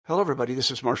Hello, everybody. This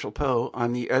is Marshall Poe.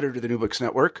 I'm the editor of the New Books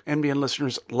Network. NBN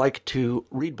listeners like to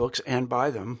read books and buy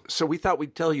them. So we thought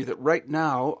we'd tell you that right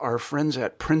now, our friends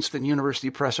at Princeton University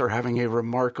Press are having a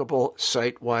remarkable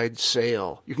site-wide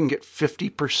sale. You can get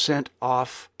 50%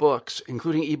 off books,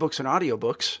 including ebooks and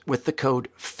audiobooks, with the code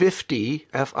 50,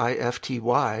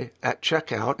 F-I-F-T-Y, at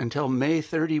checkout until May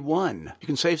 31. You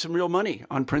can save some real money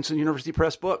on Princeton University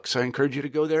Press books. I encourage you to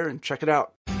go there and check it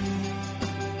out.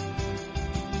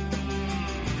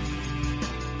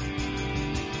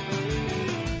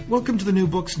 Welcome to the New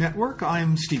Books Network.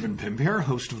 I'm Stephen Pimpear,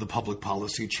 host of the Public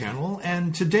Policy Channel,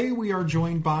 and today we are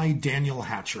joined by Daniel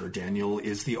Hatcher. Daniel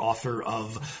is the author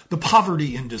of The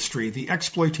Poverty Industry, The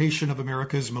Exploitation of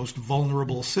America's Most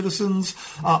Vulnerable Citizens,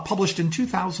 published in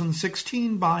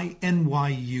 2016 by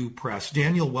NYU Press.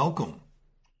 Daniel, welcome.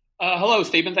 Hello,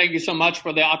 Stephen. Thank you so much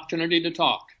for the opportunity to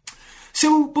talk.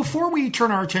 So before we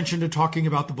turn our attention to talking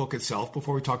about the book itself,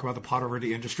 before we talk about the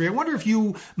poverty industry, I wonder if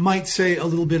you might say a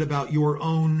little bit about your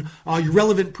own, your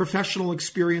relevant professional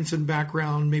experience and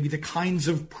background, maybe the kinds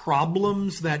of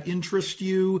problems that interest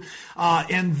you,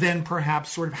 and then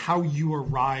perhaps sort of how you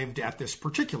arrived at this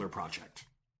particular project.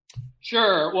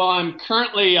 Sure. Well, I'm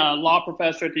currently a law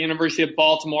professor at the University of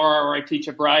Baltimore, where I teach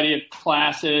a variety of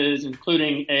classes,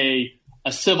 including a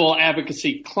civil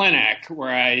advocacy clinic where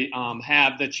I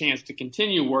have the chance to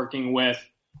continue working with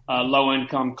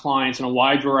low-income clients on a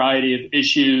wide variety of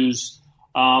issues.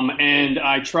 And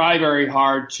I try very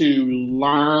hard to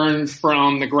learn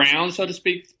from the ground, so to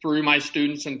speak, through my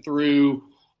students and through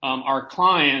our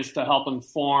clients to help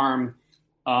inform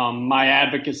my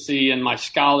advocacy and my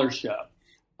scholarship.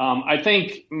 I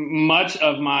think much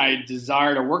of my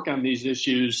desire to work on these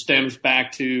issues stems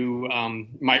back to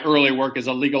my early work as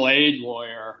a legal aid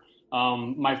lawyer.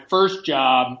 My first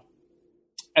job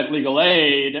at legal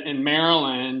aid in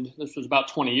Maryland, this was about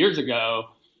 20 years ago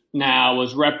now,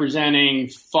 was representing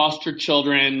foster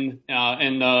children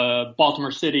in the Baltimore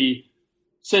City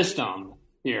system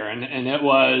here. And it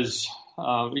was,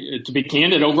 to be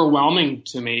candid, overwhelming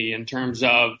to me in terms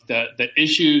of the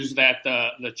issues that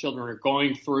the children are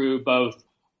going through, both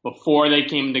before they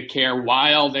came to care,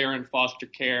 while they're in foster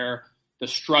care, the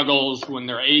struggles when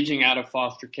they're aging out of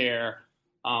foster care,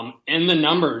 and the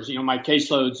numbers. You know, my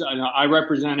caseloads, I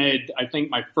represented, I think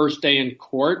my first day in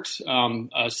court,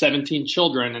 17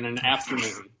 children in an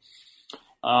afternoon.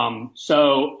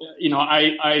 So, you know,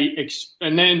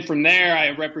 and then from there,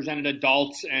 I represented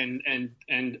adults and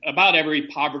about every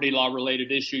poverty law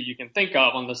related issue you can think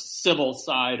of on the civil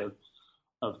side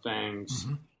of things.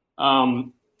 Mm-hmm.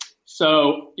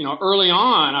 So, you know, early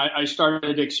on, I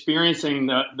started experiencing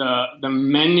the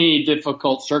many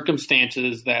difficult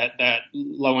circumstances that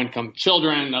low-income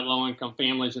children, that low-income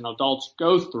families and adults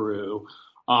go through,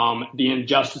 the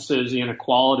injustices, the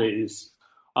inequalities.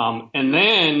 And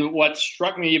then what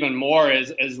struck me even more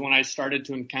is when I started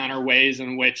to encounter ways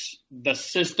in which the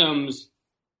systems,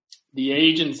 the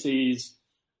agencies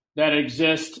that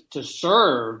exist to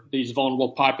serve these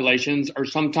vulnerable populations are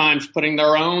sometimes putting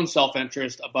their own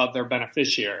self-interest above their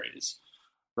beneficiaries,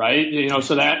 right? You know,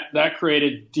 so that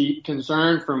created deep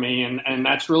concern for me. And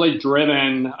that's really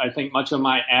driven, I think, much of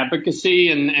my advocacy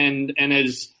and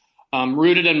is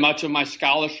rooted in much of my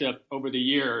scholarship over the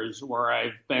years, where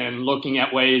I've been looking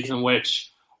at ways in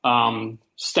which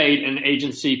state and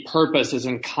agency purpose is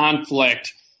in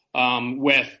conflict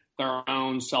with their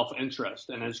own self-interest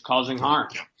and is causing harm.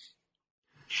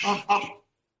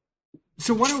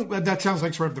 So that sounds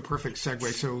like sort of the perfect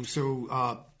segue.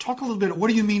 So talk a little bit, what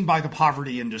do you mean by the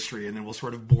poverty industry? And then we'll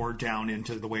sort of bore down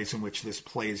into the ways in which this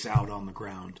plays out on the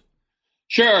ground.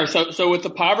 Sure. So with the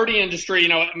poverty industry, you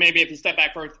know, maybe if you step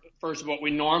back first, what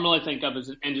we normally think of as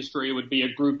an industry would be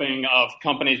a grouping of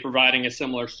companies providing a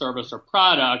similar service or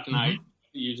product. And I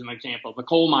use an example of the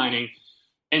coal mining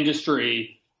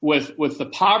industry. With the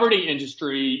poverty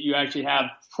industry, you actually have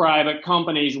private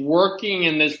companies working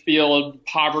in this field of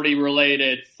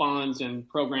poverty-related funds and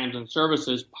programs and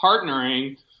services,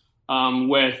 partnering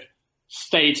with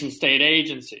states and state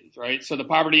agencies, right? So the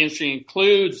poverty industry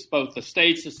includes both the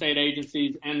states, the state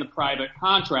agencies, and the private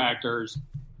contractors,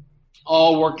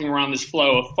 all working around this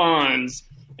flow of funds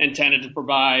intended to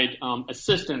provide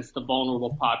assistance to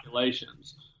vulnerable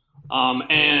populations.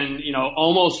 And, you know,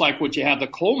 almost like what you have the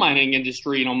coal mining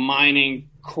industry, you know, mining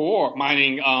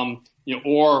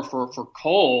ore for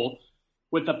coal.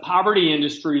 With the poverty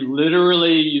industry,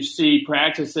 literally you see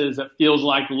practices that feels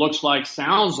like, looks like,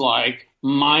 sounds like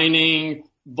mining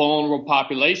vulnerable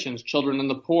populations, children and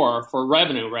the poor, for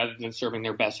revenue rather than serving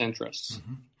their best interests.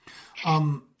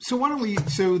 Mm-hmm. So why don't we?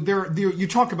 So there, you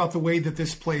talk about the way that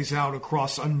this plays out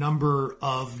across a number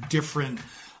of different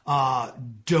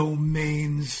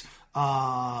domains.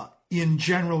 In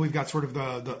general, we've got sort of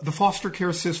the foster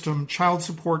care system, child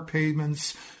support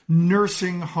payments,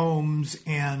 nursing homes,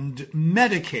 and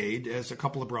Medicaid as a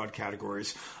couple of broad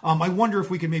categories. I wonder if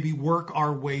we can maybe work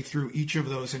our way through each of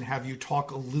those and have you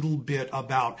talk a little bit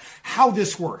about how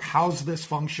this works. How's this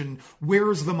function? Where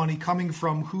is the money coming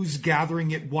from? Who's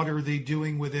gathering it? What are they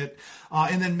doing with it?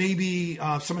 And then maybe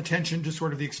some attention to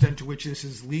sort of the extent to which this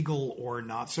is legal or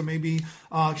not. So maybe,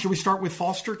 should we start with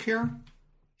foster care?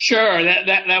 Sure,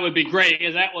 that would be great,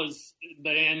 because that was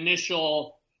the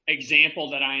initial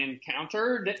example that I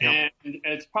encountered, and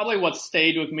it's probably what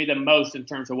stayed with me the most in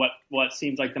terms of what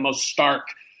seems like the most stark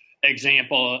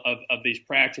example of these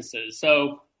practices.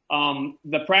 So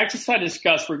the practice I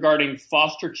discussed regarding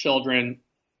foster children,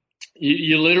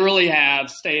 you literally have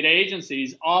state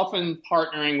agencies, often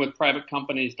partnering with private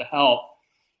companies to help,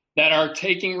 that are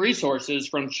taking resources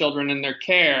from children in their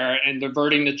care and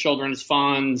diverting the children's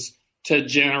funds to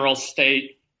general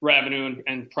state revenue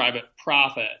and private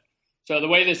profit. So the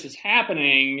way this is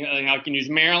happening, I can use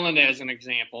Maryland as an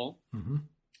example,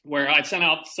 where I've sent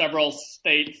out several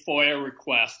state FOIA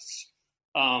requests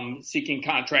seeking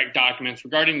contract documents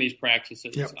regarding these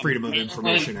practices. Yeah, Freedom of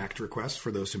Information Act requests, for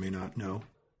those who may not know.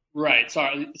 Right,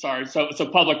 sorry. So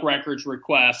public records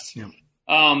requests. Yeah.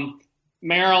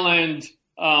 Maryland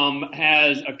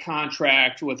has a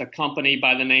contract with a company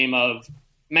by the name of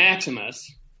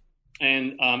Maximus.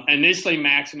 And initially,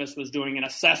 Maximus was doing an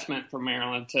assessment for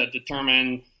Maryland to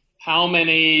determine how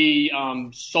many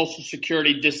Social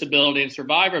Security, disability, and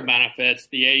survivor benefits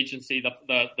the agency,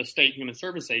 the State Human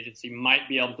Service Agency, might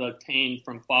be able to obtain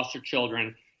from foster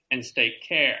children in state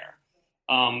care.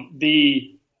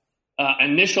 The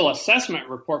initial assessment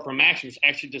report from Maximus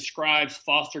actually describes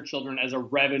foster children as a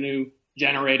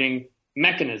revenue-generating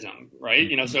mechanism, right?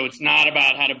 So it's not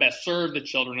about how to best serve the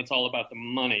children; it's all about the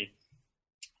money.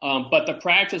 But the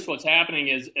practice, what's happening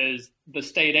is the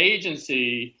state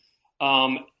agency,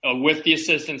 with the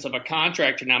assistance of a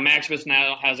contractor, now Maximus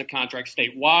now has a contract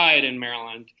statewide in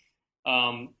Maryland,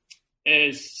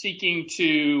 is seeking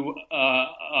to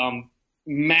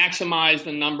maximize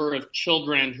the number of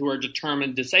children who are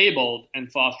determined disabled in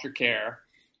foster care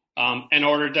in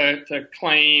order to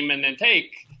claim and then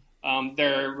take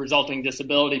their resulting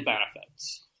disability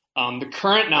benefits. The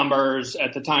current numbers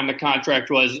at the time the contract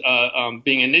was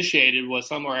being initiated was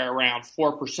somewhere around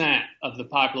 4% of the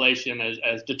population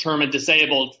as determined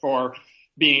disabled for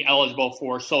being eligible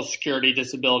for Social Security,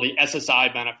 disability,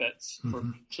 SSI benefits for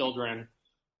children.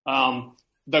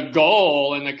 The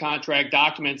goal in the contract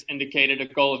documents indicated a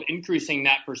goal of increasing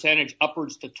that percentage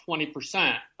upwards to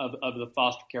 20% of the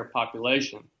foster care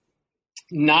population.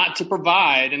 Not to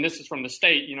provide, and this is from the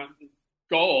state,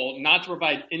 goal, not to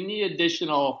provide any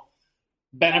additional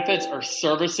benefits or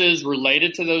services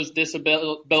related to those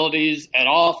disabilities at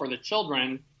all for the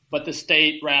children, but the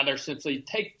state rather simply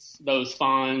takes those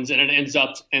funds and it ends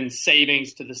up in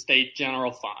savings to the state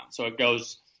general fund. So it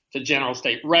goes to general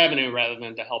state revenue rather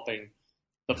than to helping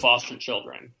the foster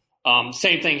children.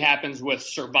 Same thing happens with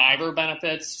survivor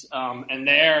benefits. And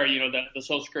there, the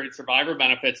Social Security survivor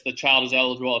benefits, the child is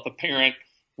eligible if a parent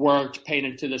worked, paid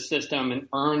into the system, and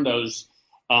earned those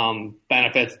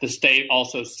benefits. The state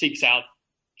also seeks out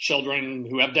children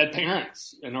who have dead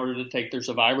parents in order to take their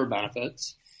survivor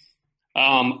benefits.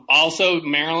 Also,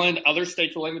 Maryland, other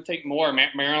states will even take more.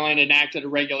 Maryland enacted a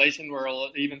regulation where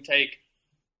it'll even take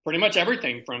pretty much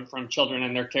everything from children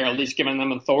in their care, at least giving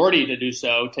them authority to do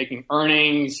so, taking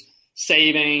earnings,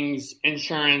 savings,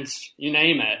 insurance, you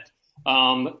name it.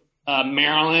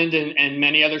 Maryland and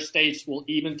many other states will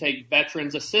even take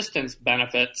veterans assistance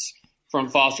benefits from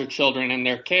foster children in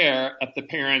their care if the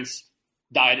parents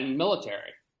died in the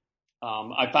military.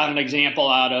 I found an example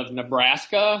out of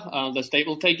Nebraska. The state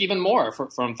will take even more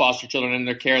from foster children in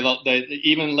their care,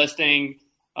 even listing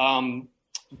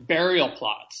burial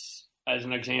plots as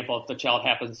an example if the child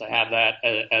happens to have that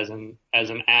as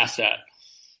an asset.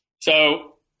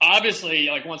 So obviously,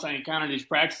 once I encountered these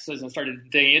practices and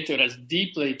started digging into it, I was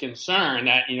deeply concerned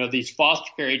that, these foster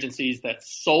care agencies, that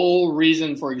sole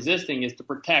reason for existing is to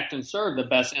protect and serve the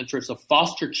best interests of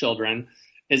foster children,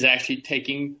 is actually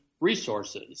taking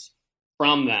resources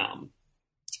from them.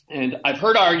 And I've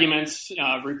heard arguments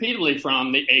repeatedly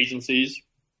from the agencies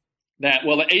that,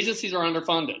 the agencies are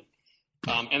underfunded.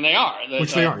 And they are.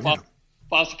 Which they are, yeah.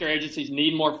 Foster care agencies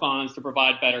need more funds to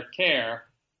provide better care.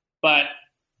 But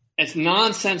it's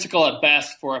nonsensical at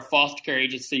best for a foster care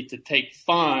agency to take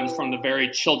funds from the very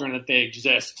children that they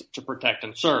exist to protect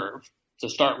and serve, to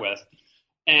start with.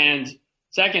 And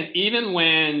Second, even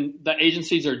when the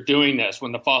agencies are doing this,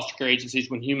 when the foster care agencies,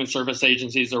 when human service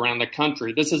agencies around the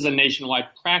country, this is a nationwide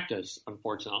practice,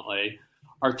 unfortunately,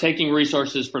 are taking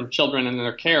resources from children in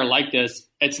their care like this,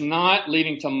 it's not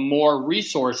leading to more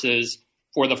resources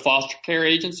for the foster care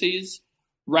agencies.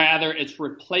 Rather, it's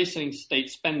replacing state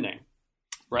spending,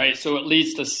 right? So it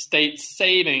leads to state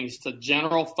savings, to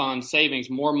general fund savings,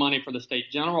 more money for the state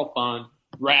general fund,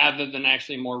 rather than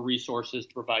actually more resources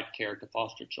to provide care to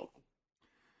foster children.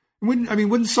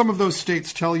 Wouldn't some of those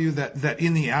states tell you that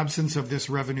in the absence of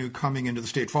this revenue coming into the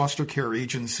state foster care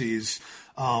agencies,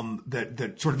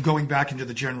 that sort of going back into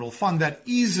the general fund, that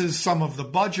eases some of the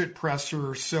budget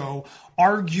pressure? So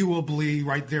arguably,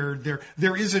 right,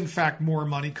 there is in fact more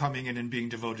money coming in and being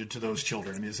devoted to those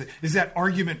children. I mean, is that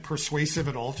argument persuasive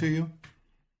at all to you?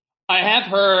 I have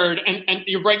heard, and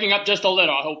you're breaking up just a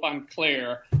little, I hope I'm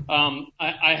clear.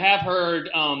 I have heard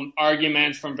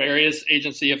arguments from various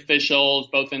agency officials,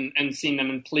 both and seen them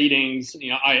in pleadings.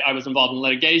 You know, I was involved in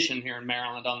litigation here in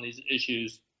Maryland on these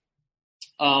issues,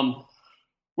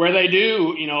 where they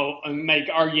do, you know, make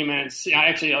arguments.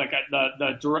 Actually, like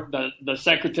the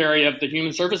secretary of the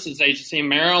Human Services Agency in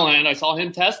Maryland, I saw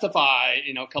him testify,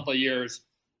 you know, a couple of years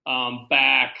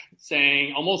back,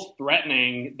 saying, almost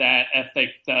threatening that if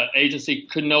the agency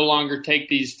could no longer take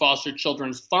these foster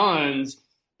children's funds,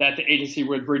 that the agency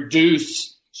would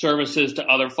reduce services to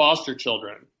other foster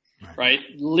children, right?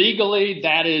 Legally,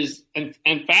 that is, and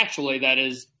factually, that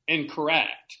is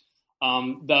incorrect.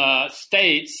 The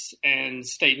states and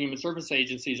state human service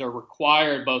agencies are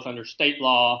required, both under state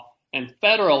law and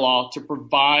federal law, to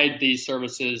provide these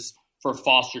services for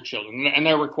foster children, and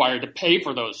they're required to pay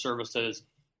for those services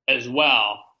as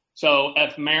well. So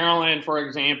if Maryland, for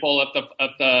example,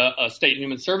 if the state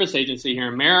human service agency here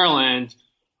in Maryland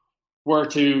were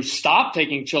to stop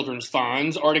taking children's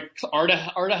funds, or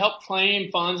to help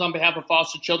claim funds on behalf of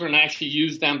foster children and actually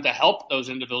use them to help those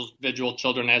individual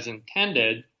children as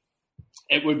intended,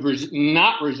 it would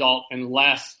not result in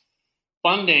less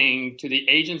funding to the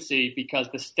agency, because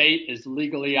the state is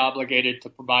legally obligated to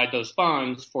provide those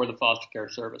funds for the foster care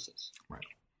services. Right.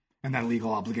 And that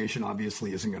legal obligation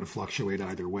obviously isn't going to fluctuate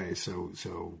either way.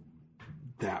 So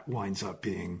that winds up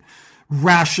being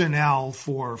rationale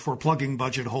for plugging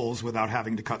budget holes without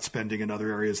having to cut spending in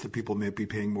other areas that people may be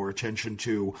paying more attention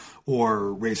to,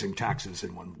 or raising taxes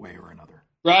in one way or another.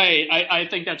 Right. I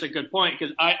think that's a good point,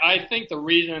 because I think the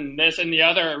reason this and the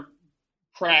other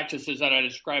practices that I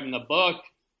describe in the book,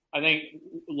 I think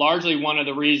largely one of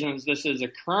the reasons this is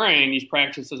occurring, these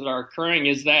practices that are occurring,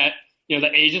 is that, you know,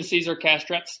 the agencies are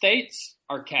cash-strapped. States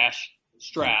are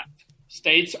cash-strapped.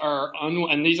 States are,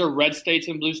 and these are red states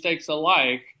and blue states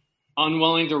alike,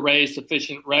 unwilling to raise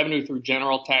sufficient revenue through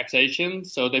general taxation.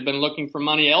 So they've been looking for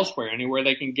money elsewhere, anywhere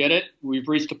they can get it. We've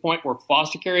reached a point where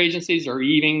foster care agencies are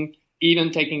even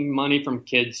taking money from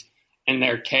kids in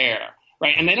their care,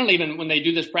 right? And they don't even, when they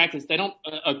do this practice, they don't,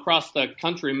 across the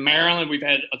country, Maryland, we've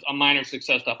had a minor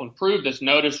success to improve this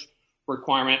notice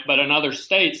requirement, but in other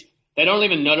states, they don't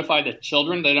even notify the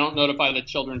children. They don't notify the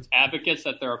children's advocates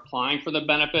that they're applying for the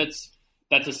benefits,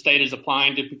 that the state is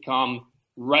applying to become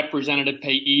representative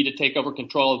payee to take over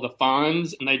control of the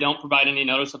funds, and they don't provide any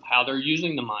notice of how they're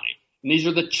using the money. And these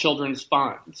are the children's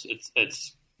funds.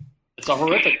 It's a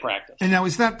horrific practice. And now,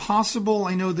 is that possible?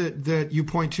 I know that you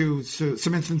point to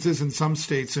some instances in some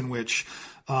states in which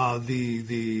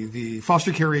the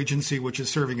foster care agency, which is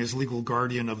serving as legal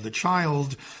guardian of the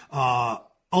child,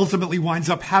 ultimately winds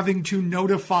up having to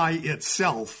notify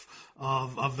itself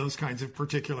of those kinds of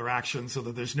particular actions, so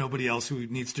that there's nobody else who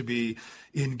needs to be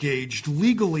engaged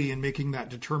legally in making that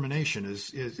determination.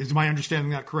 Is my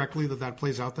understanding that correctly, that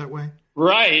plays out that way?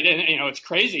 Right. And, you know, it's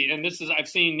crazy. And I've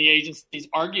seen the agencies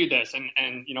argue this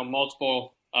and you know,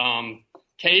 multiple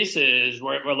cases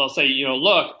where they'll say, you know,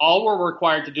 look, all we're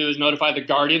required to do is notify the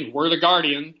guardian. We're the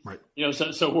guardian. Right. You know,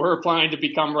 so we're applying to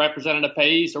become representative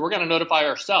payee. So we're going to notify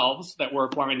ourselves that we're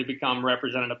applying to become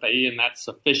representative payee, and that's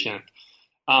sufficient.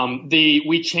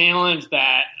 We challenged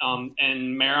that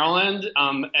in Maryland,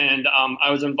 and I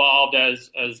was involved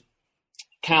as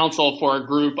counsel for a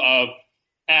group of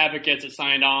advocates that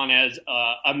signed on as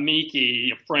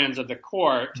amici, friends of the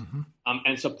court,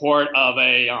 in support of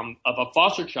a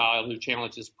foster child who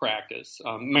challenged this practice.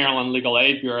 Maryland Legal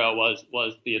Aid Bureau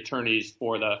was the attorneys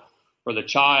for the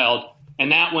child,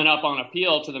 and that went up on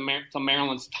appeal to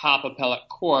Maryland's top appellate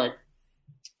court.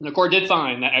 And the court did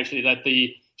find that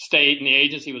the state and the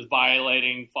agency was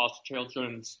violating foster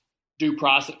children's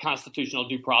constitutional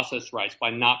due process rights by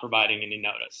not providing any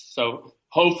notice. So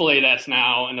hopefully that's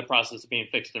now in the process of being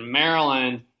fixed in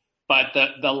Maryland, but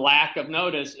the lack of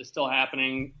notice is still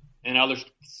happening in other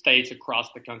states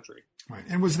across the country. Right.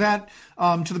 And was that,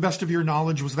 to the best of your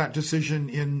knowledge, was that decision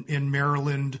in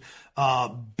Maryland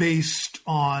based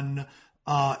on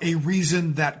a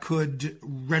reason that could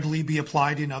readily be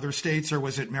applied in other states, or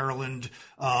was it Maryland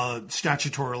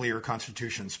statutorily or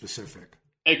constitution specific?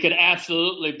 It could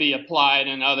absolutely be applied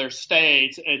in other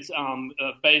states. It's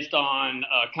based on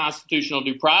constitutional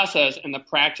due process and the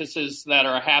practices that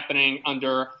are happening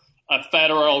under a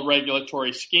federal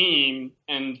regulatory scheme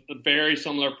and the very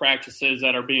similar practices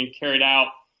that are being carried out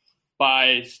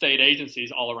by state agencies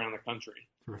all around the country.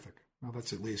 Terrific. Well,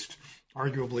 that's at least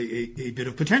arguably a bit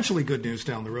of potentially good news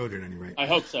down the road at any rate. I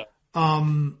hope so.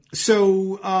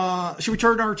 So should we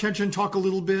turn our attention, talk a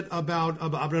little bit about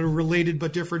a related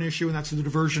but different issue, and that's the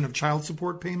diversion of child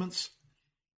support payments?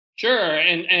 Sure.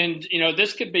 And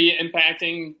this could be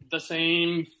impacting the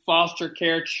same foster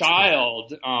care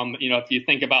child. If you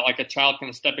think about like a child kind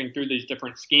of stepping through these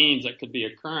different schemes that could be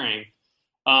occurring.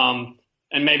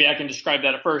 And maybe I can describe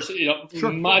that at first.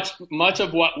 Sure. Much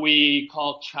of what we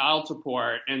call child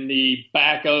support and the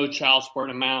back-owed child support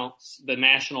amounts, the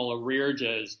national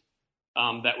arrearages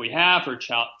that we have for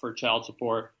child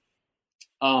support,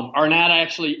 are not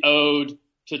actually owed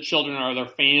to children or their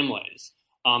families.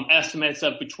 Estimates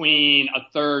of between a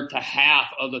third to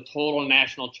half of the total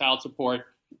national child support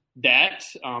debt,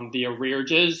 the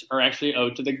arrearages, are actually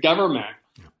owed to the government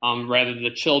rather than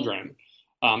the children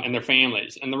and their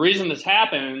families. And the reason this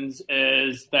happens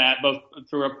is that both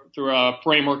through a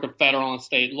framework of federal and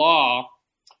state law,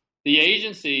 the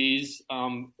agencies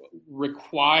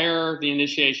require the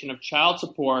initiation of child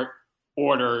support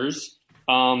orders,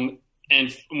 and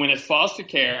when it's foster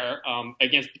care,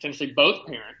 against potentially both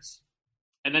parents.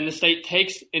 And then the state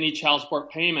takes any child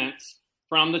support payments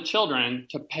from the children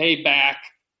to pay back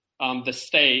the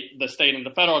state and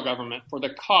the federal government for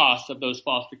the cost of those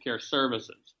foster care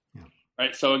services. Yeah.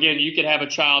 Right. So again, you could have a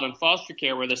child in foster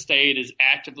care where the state is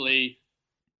actively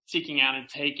seeking out and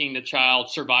taking the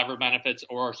child's survivor benefits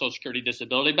or Social Security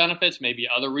disability benefits, maybe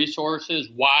other resources,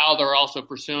 while they're also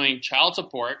pursuing child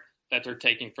support that they're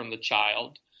taking from the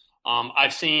child.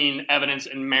 I've seen evidence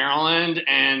in Maryland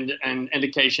and an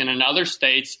indication in other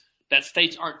states that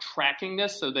states aren't tracking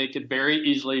this, so they could very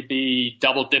easily be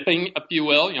double dipping, if you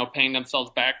will, paying themselves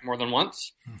back more than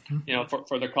once,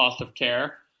 for the cost of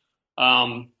care.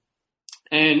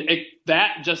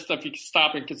 If you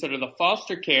stop and consider the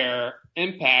foster care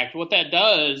impact, what that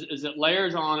does is it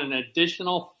layers on an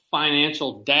additional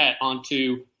financial debt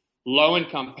onto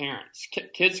low-income parents.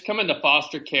 Kids come into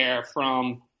foster care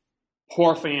from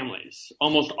poor families,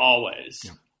 almost always.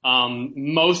 Yeah.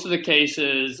 Most of the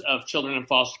cases of children in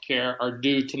foster care are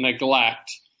due to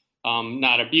neglect,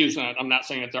 not abuse. And I'm not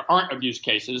saying that there aren't abuse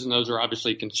cases, and those are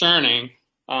obviously concerning,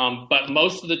 but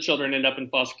most of the children end up in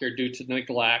foster care due to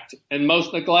neglect, and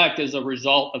most neglect is a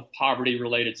result of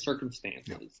poverty-related circumstances.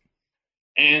 Yeah.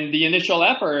 And the initial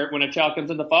effort when a child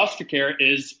comes into foster care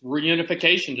is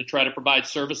reunification to try to provide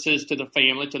services to the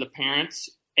family, to the parents,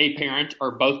 a parent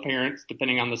or both parents,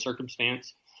 depending on the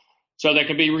circumstance. So there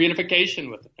can be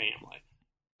reunification with the family.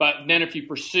 But then if you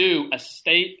pursue a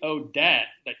state-owed debt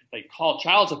that they call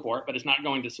child support, but it's not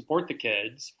going to support the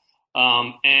kids,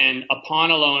 and upon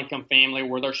a low-income family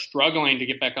where they're struggling to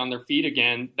get back on their feet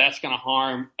again, that's going to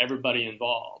harm everybody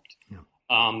involved.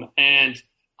 Yeah. And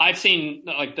I've seen,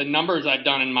 like, the numbers I've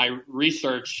done in my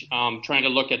research, trying to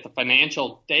look at the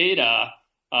financial data.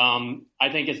 I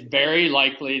think it's very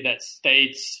likely that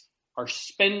states are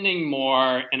spending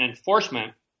more in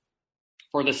enforcement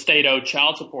for the state-owed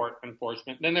child support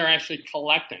enforcement than they're actually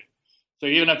collecting. So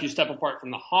even if you step apart from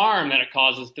the harm that it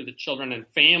causes to the children and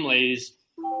families,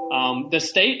 the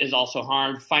state is also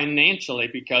harmed financially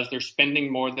because they're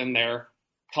spending more than they're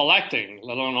collecting,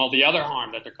 let alone all the other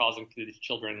harm that they're causing to these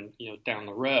children, down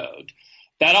the road.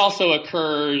 That also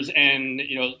occurs in,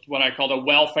 what I call the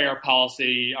welfare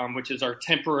policy, which is our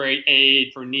temporary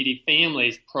aid for needy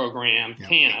families program,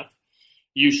 TANF.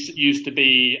 Used to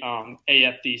be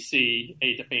AFDC,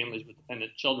 Aid to Families with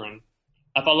Dependent Children.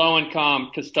 If a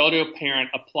low-income custodial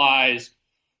parent applies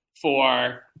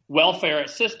for welfare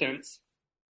assistance,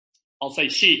 I'll say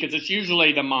she, because it's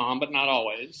usually the mom, but not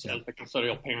always, as the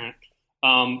custodial parent.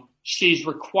 She's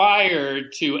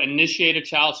required to initiate a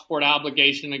child support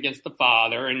obligation against the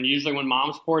father, and usually when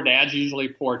mom's poor, dad's usually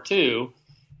poor too,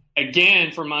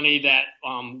 again, for money that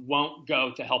won't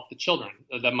go to help the children.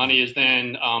 The money is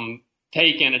then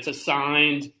taken, it's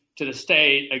assigned to the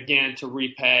state, again, to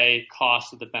repay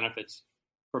costs of the benefits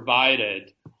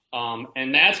provided.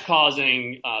 And that's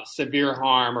causing severe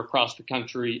harm across the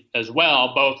country as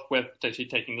well, both with potentially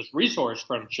taking this resource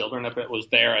from children if it was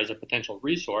there as a potential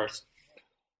resource.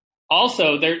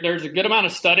 Also, there's a good amount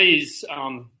of studies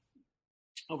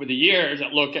over the years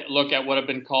that look at what have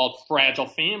been called fragile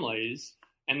families,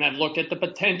 and that look at the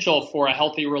potential for a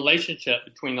healthy relationship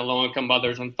between the low-income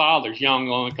mothers and fathers, young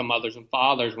low-income mothers and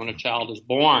fathers, when a child is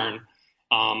born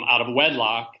out of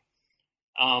wedlock.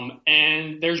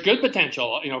 And there's good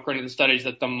potential, according to the studies,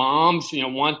 that the moms,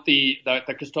 want the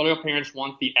custodial parents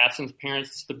want the absent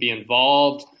parents to be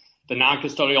involved. The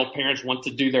non-custodial parents want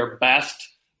to do their best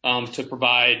to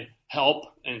provide help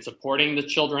and supporting the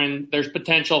children. There's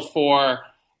potential for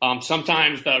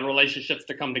sometimes the relationships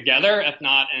to come together, if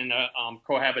not in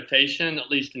cohabitation, at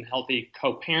least in healthy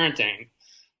co-parenting.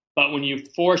 But when you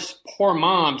force poor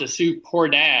mom to sue poor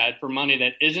dad for money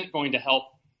that isn't going to help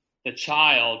the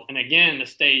child, and again, the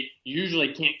state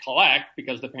usually can't collect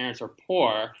because the parents are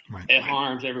poor, right, it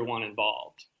harms everyone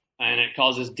involved. And it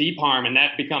causes deep harm, and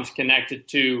that becomes connected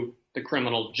to the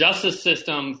criminal justice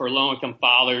system for low-income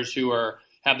fathers who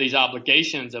have these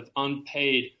obligations of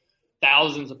unpaid,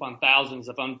 thousands upon thousands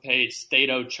of unpaid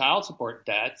state-owed child support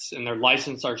debts, and their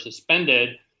license are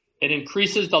suspended. It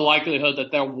increases the likelihood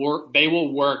that they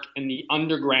will work in the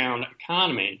underground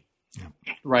economy,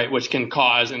 right, which can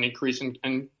cause an increase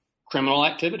in criminal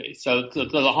activity. So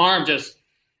the harm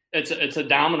it's a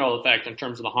domino effect in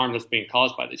terms of the harm that's being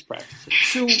caused by these practices.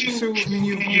 So I mean,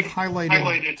 you've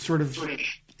highlighted sort of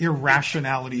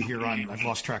irrationality here on, I've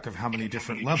lost track of how many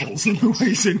different levels in the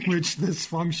ways in which this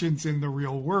functions in the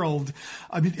real world.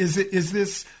 I mean, is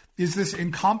this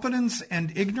incompetence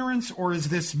and ignorance, or is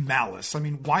this malice? I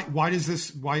mean, why is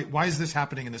this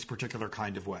happening in this particular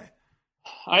kind of way?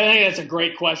 I think that's a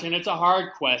great question. It's a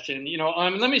hard question.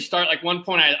 Let me start, one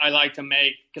point I like to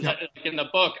make, because in the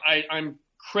book, I'm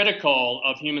critical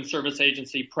of human service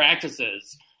agency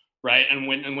practices, right? And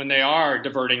when they are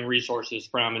diverting resources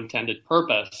from intended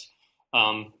purpose,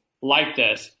 like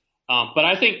this. But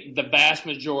I think the vast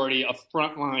majority of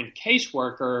frontline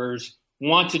caseworkers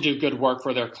want to do good work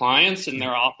for their clients, and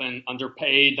they're often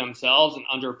underpaid themselves and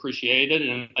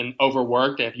underappreciated and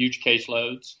overworked. They have huge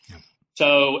caseloads. Yeah.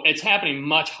 So it's happening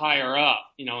much higher up,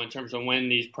 in terms of when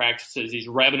these practices, these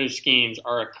revenue schemes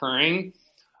are occurring.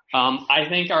 I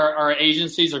think our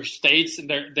agencies or states,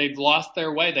 they've lost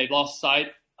their way. They've lost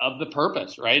sight of the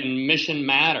purpose, right? And mission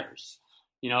matters.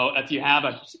 If you have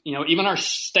even our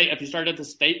state, if you start at the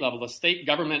state level, the state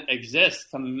government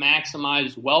exists to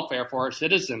maximize welfare for our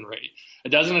citizenry. It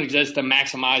doesn't exist to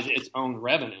maximize its own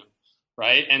revenue,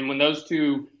 right? And when those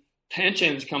two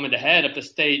tensions come into head, if the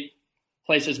state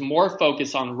places more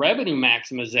focus on revenue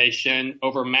maximization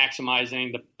over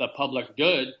maximizing the public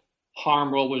good,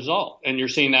 harm will result. And you're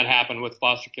seeing that happen with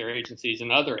foster care agencies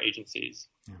and other agencies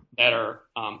that are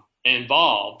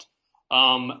involved.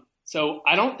 So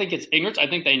I don't think it's ignorance. I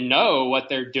think they know what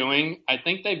they're doing. I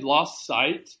think they've lost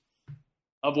sight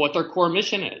of what their core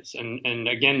mission is. And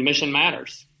again, mission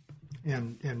matters.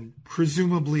 And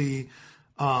presumably,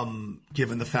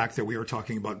 given the fact that we are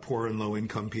talking about poor and low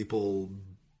income people,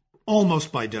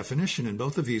 almost by definition in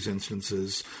both of these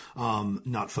instances,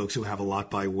 not folks who have a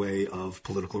lot by way of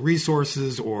political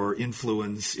resources or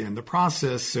influence in the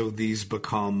process. So these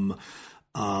become,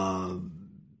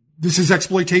 this is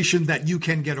exploitation that you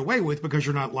can get away with because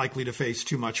you're not likely to face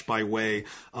too much by way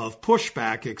of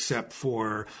pushback, except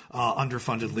for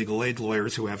underfunded legal aid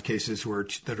lawyers who have cases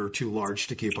that are too large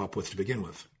to keep up with to begin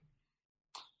with.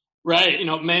 Right.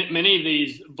 Many of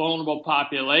these vulnerable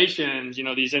populations,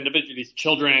 these individuals, these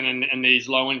children and these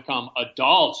low-income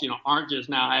adults, aren't just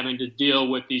now having to deal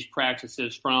with these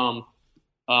practices from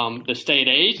the state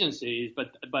agencies,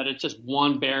 but it's just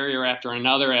one barrier after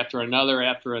another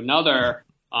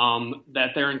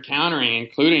that they're encountering,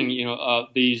 including,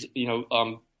 these,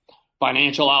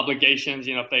 financial obligations,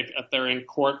 if they're in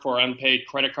court for unpaid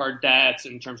credit card debts,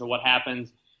 in terms of what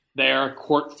happens there,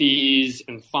 court fees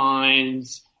and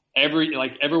fines.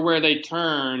 Everywhere they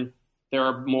turn, there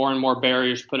are more and more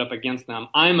barriers put up against them.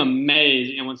 I'm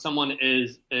amazed, when someone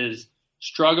is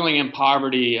struggling in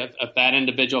poverty, if that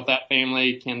individual, if that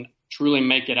family can truly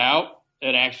make it out,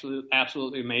 it actually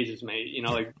absolutely amazes me.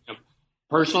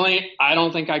 Personally, I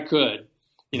don't think I could.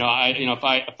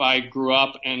 If I grew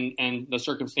up and the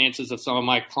circumstances of some of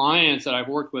my clients that I've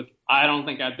worked with, I don't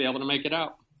think I'd be able to make it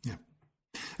out. Yeah,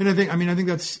 and I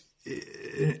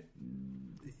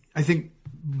think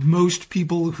most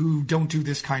people who don't do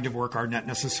this kind of work are not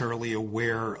necessarily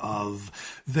aware of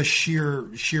the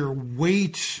sheer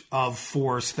weight of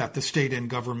force that the state and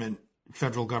government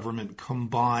federal government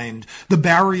combined, the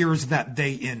barriers that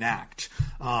they enact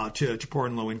to poor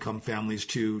and low-income families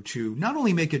to not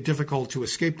only make it difficult to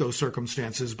escape those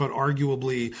circumstances, but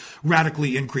arguably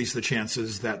radically increase the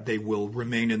chances that they will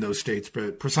remain in those states,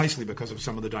 but precisely because of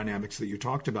some of the dynamics that you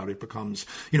talked about. It becomes,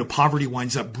 poverty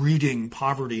winds up breeding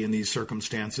poverty in these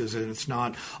circumstances, and it's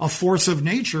not a force of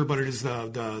nature, but it is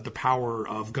the power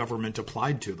of government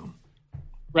applied to them.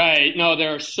 Right. No,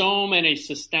 there are so many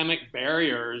systemic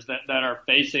barriers that are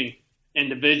facing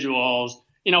individuals.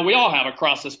 We all have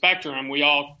across the spectrum. We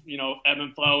all, ebb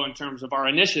and flow in terms of our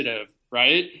initiative,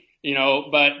 right?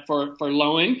 But for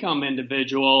low income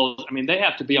individuals, they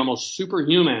have to be almost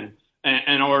superhuman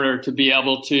in order to be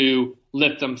able to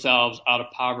lift themselves out of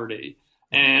poverty.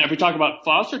 And if we talk about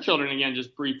foster children again,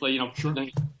 just briefly, Sure.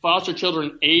 Foster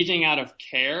children aging out of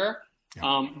care,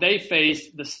 they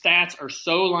face, the stats are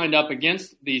so lined up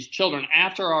against these children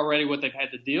after already what they've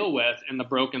had to deal with in the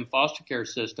broken foster care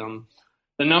system.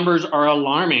 The numbers are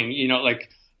alarming.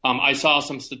 I saw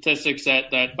some statistics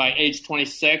that by age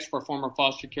 26 for former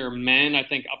foster care men, I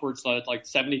think upwards of like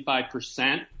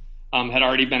 75% had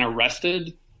already been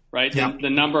arrested, right? Yeah. The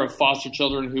number of foster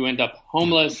children who end up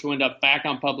homeless, who end up back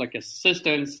on public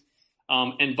assistance,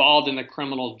 involved in the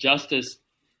criminal justice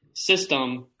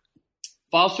system.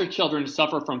 Foster children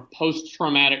suffer from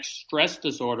post-traumatic stress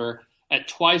disorder at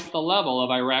twice the level of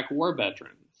Iraq war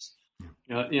veterans.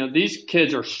 These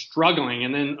kids are struggling,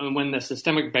 and then when the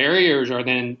systemic barriers are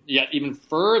then yet even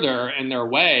further in their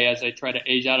way as they try to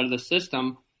age out of the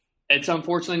system, it's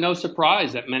unfortunately no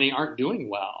surprise that many aren't doing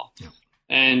well. Yeah.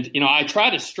 And, I try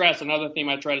to stress, another theme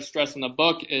I try to stress in the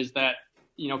book is that,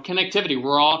 connectivity,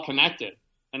 we're all connected,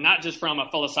 and not just from a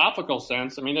philosophical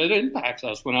sense. It impacts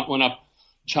us when a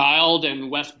child in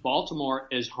West Baltimore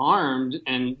is harmed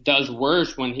and does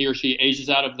worse when he or she ages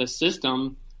out of the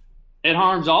system. It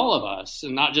harms all of us,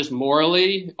 and not just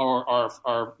morally or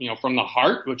from the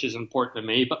heart, which is important to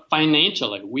me, but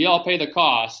financially. We all pay the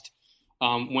cost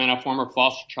when a former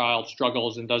foster child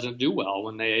struggles and doesn't do well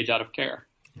when they age out of care.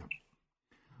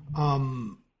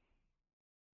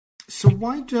 So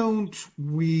why don't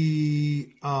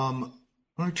we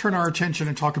turn our attention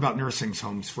and talk about nursing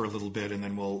homes for a little bit, and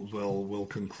then we'll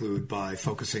conclude by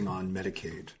focusing on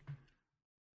Medicaid.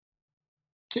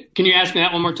 Can you ask me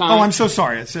that one more time? Oh, I'm so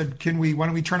sorry. I said, why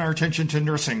don't we turn our attention to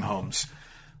nursing homes?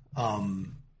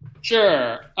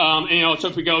 Sure. So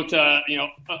if we go to,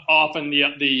 often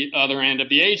the other end of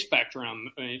the age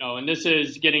spectrum, and this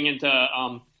is getting into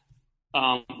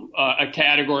a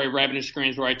category of revenue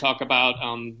streams where I talk about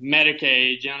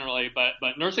Medicaid generally,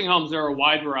 but nursing homes, there are a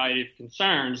wide variety of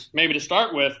concerns. Maybe to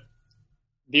start with,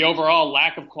 the overall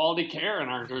lack of quality care in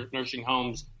our nursing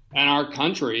homes and our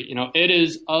country. It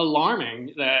is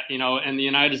alarming that, in the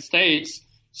United States,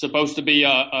 supposed to be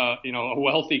a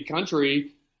wealthy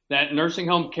country, that nursing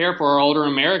home care for our older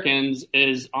Americans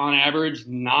is on average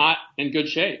not in good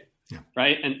shape. Yeah.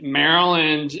 Right. And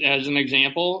Maryland, as an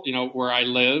example, where I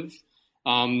live,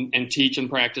 and teach and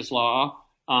practice law,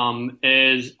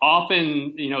 is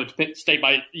often, state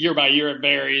by year it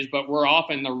varies, but we're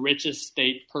often the richest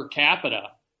state per capita.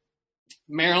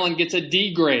 Maryland gets a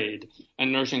D grade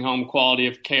in nursing home quality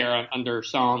of care under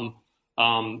some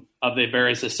of the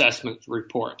various assessment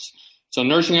reports. So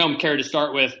nursing home care, to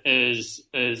start with, is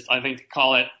I think to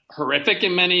call it horrific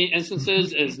in many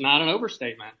instances is not an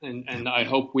overstatement. And I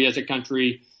hope we as a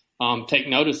country take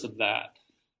notice of that.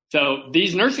 So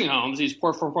these nursing homes, these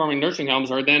poor-performing nursing homes,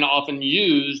 are then often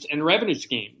used in revenue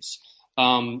schemes.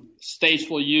 States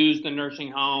will use the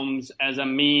nursing homes as a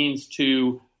means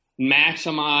to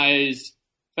maximize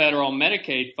federal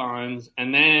Medicaid funds,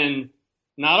 and then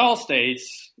not all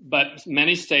states, but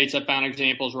many states, I found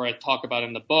examples where I talk about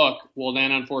in the book, will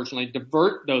then unfortunately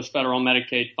divert those federal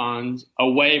Medicaid funds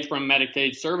away from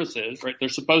Medicaid services, right? They're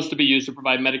supposed to be used to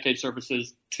provide Medicaid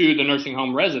services to the nursing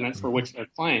home residents for which they're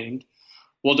claimed.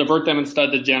 We'll divert them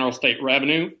instead to general state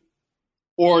revenue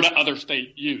or to other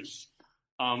state use.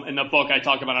 In the book, I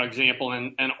talk about an example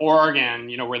in Oregon,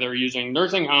 where they're using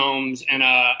nursing homes and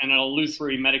an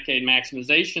illusory Medicaid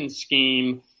maximization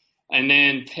scheme, and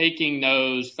then taking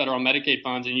those federal Medicaid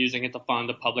funds and using it to fund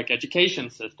the public education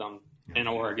system in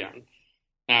Oregon.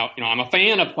 Now, I'm a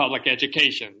fan of public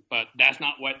education, but that's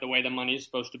not the way the money is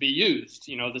supposed to be used.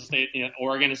 The state,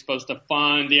 Oregon is supposed to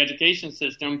fund the education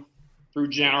system through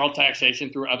general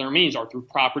taxation, through other means, or through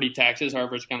property taxes,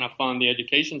 however it's going to fund the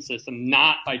education system,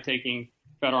 not by taking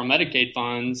federal Medicaid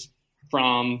funds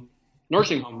from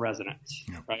nursing home residents,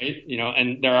 right?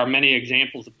 And there are many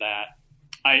examples of that.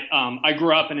 I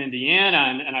grew up in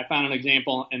Indiana, and I found an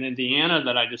example in Indiana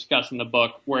that I discuss in the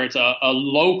book where it's a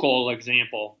local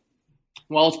example.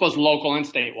 Well, it's both local and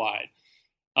statewide.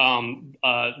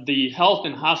 the Health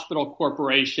and Hospital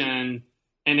Corporation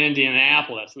in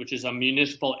Indianapolis, which is a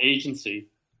municipal agency,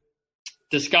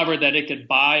 discovered that it could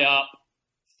buy up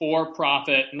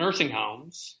for-profit nursing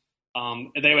homes.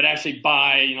 They would actually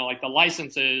buy, like the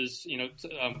licenses,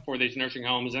 for these nursing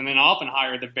homes, and then often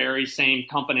hire the very same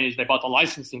companies they bought the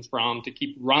licenses from to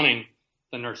keep running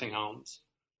the nursing homes.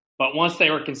 But once they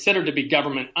were considered to be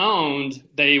government owned,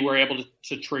 they were able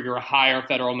to trigger a higher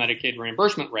federal Medicaid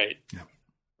reimbursement rate. Yeah.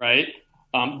 Right?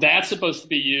 That's supposed to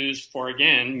be used for,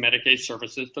 again, Medicaid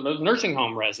services to those nursing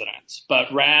home residents.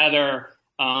 But rather,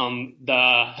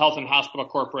 the Health and Hospital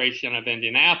Corporation of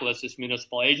Indianapolis, this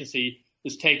municipal agency,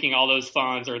 is taking all those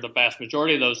funds, or the vast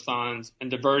majority of those funds,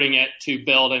 and diverting it to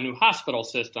build a new hospital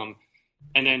system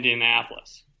in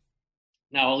Indianapolis.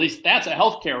 Now, at least that's a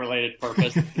healthcare related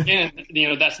purpose. Again,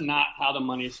 that's not how the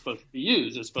money is supposed to be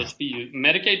used. It's supposed to be used.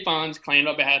 Medicaid funds claimed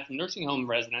on behalf of nursing home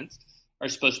residents are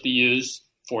supposed to be used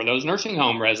for those nursing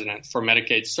home residents for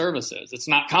Medicaid services. It's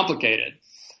not complicated.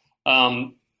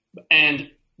 And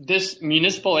this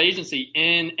municipal agency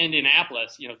in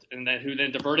Indianapolis, who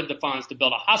then diverted the funds to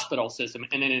build a hospital system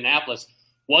in Indianapolis,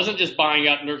 wasn't just buying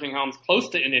up nursing homes close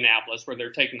to Indianapolis where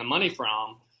they're taking the money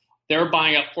from. They're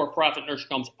buying up for-profit nursing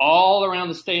homes all around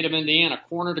the state of Indiana,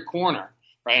 corner to corner,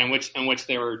 right? In which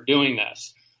they were doing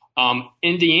this.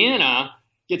 Indiana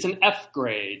gets an F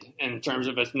grade in terms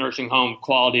of its nursing home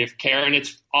quality of care, and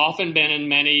it's often been in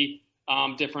many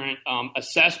different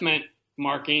assessment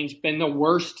markings been the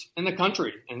worst in the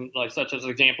country, and such as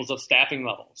examples of staffing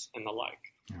levels and the like.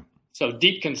 Yeah. So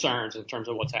deep concerns in terms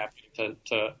of what's happening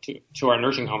to our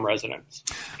nursing home residents.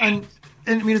 And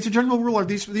I mean, as a general rule,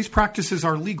 these practices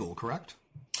are legal, correct?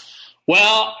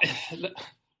 Well,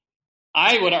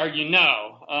 I would argue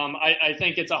no. I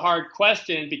think it's a hard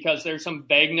question because there's some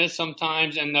vagueness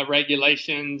sometimes in the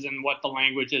regulations and what the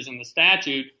language is in the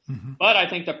statute. Mm-hmm. But I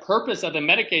think the purpose of the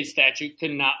Medicaid statute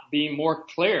could not be more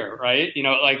clear, right?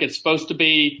 It's supposed to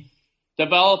be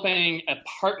developing a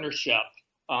partnership.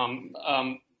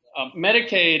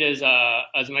 Medicaid is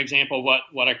as an example of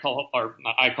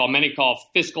what many call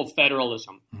fiscal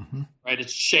federalism, mm-hmm. right?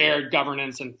 It's shared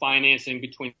governance and financing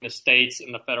between the states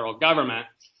and the federal government.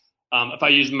 If I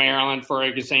use Maryland, for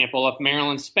example, if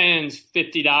Maryland spends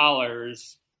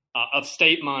 $50 of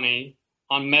state money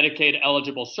on Medicaid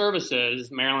eligible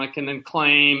services, Maryland can then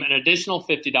claim an additional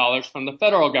 $50 from the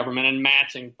federal government in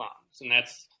matching funds. And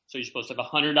so you're supposed to have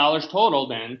 $100 total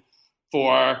then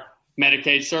for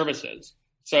Medicaid services.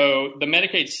 So the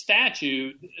Medicaid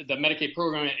statute, the Medicaid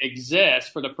program exists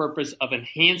for the purpose of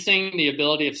enhancing the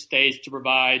ability of states to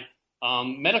provide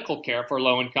medical care for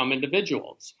low-income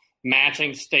individuals,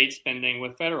 matching state spending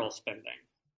with federal spending.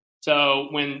 So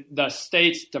when the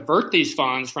states divert these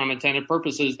funds from intended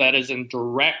purposes, that is in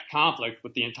direct conflict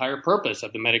with the entire purpose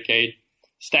of the Medicaid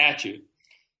statute.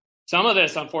 Some of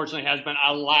this, unfortunately, has been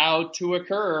allowed to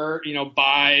occur,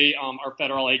 by our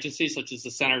federal agencies, such as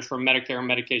the Centers for Medicare and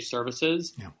Medicaid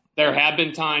Services. Yeah. There have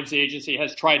been times the agency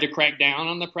has tried to crack down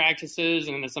on the practices,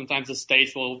 and then sometimes the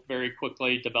states will very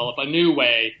quickly develop a new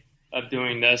way of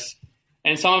doing this.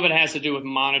 And some of it has to do with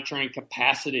monitoring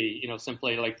capacity,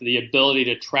 simply like the ability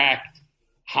to track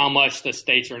how much the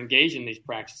states are engaged in these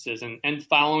practices, and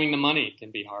following the money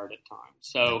can be hard at times.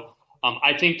 So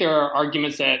I think there are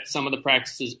arguments that some of the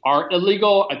practices are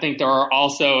illegal. I think there are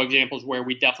also examples where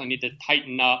we definitely need to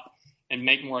tighten up and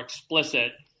make more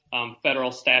explicit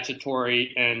federal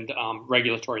statutory and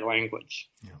regulatory language.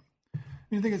 Yeah.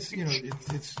 I think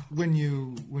it's when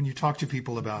you talk to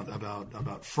people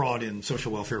about fraud in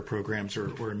social welfare programs or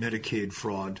Medicaid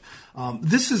fraud,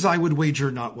 this is, I would wager,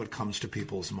 not what comes to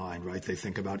people's mind, right? They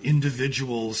think about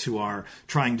individuals who are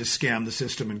trying to scam the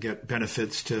system and get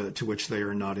benefits to which they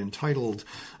are not entitled,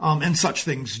 and such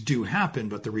things do happen.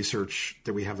 But the research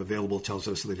that we have available tells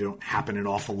us that they don't happen an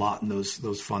awful lot, and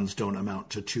those funds don't amount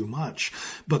to too much.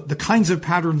 But the kinds of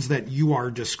patterns that you are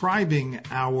describing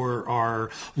are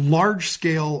large-scale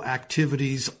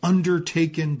activities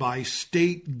undertaken by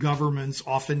state governments,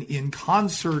 often in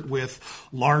concert with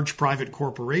large private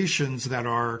corporations that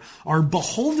are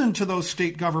beholden to those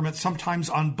state governments, sometimes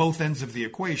on both ends of the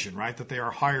equation, right? That they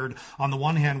are hired on the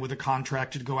one hand with a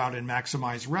contract to go out and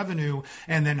maximize revenue,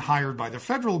 and then hired by the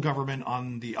federal government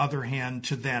on the other hand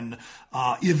to then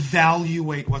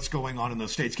evaluate what's going on in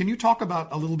those states. Can you talk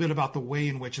a little bit about the way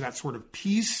in which that sort of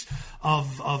piece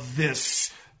of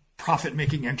this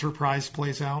profit-making enterprise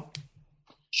plays out?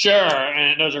 Sure,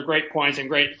 and those are great points and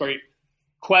great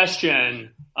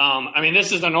question.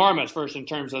 This is enormous. First, in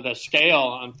terms of the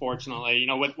scale, unfortunately,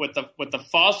 with the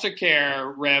foster care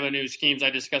revenue schemes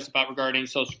I discussed about regarding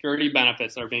Social Security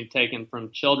benefits that are being taken from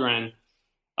children,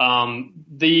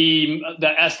 The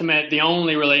estimate, the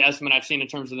only really estimate I've seen in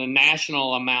terms of the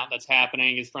national amount that's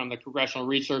happening is from the Congressional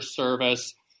Research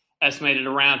Service, estimated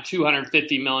around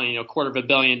 $250 million, $250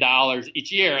 million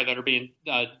each year that are being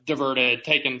diverted,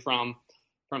 taken from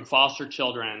foster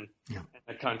children in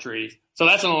the country. So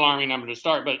that's an alarming number to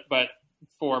start. But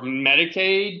for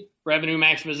Medicaid revenue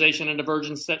maximization and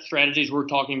divergence strategies, we're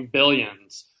talking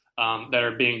billions that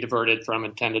are being diverted from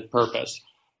intended purpose.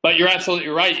 But you're absolutely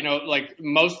right. Like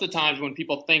most of the times when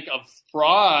people think of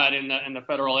fraud in the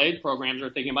federal aid programs,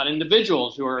 they're thinking about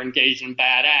individuals who are engaged in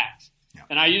bad acts. Yeah.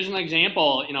 And I use an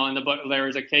example, in the book, there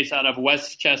was a case out of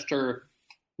Westchester,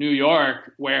 New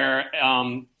York, where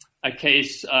a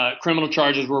case, criminal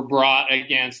charges were brought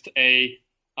against a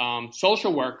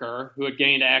social worker who had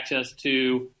gained access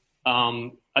to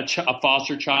a former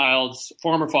foster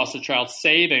child's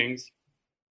savings.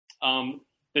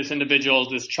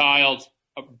 This child's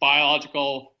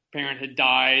biological parent had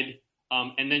died,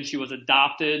 and then she was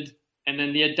adopted, and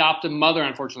then the adopted mother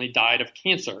unfortunately died of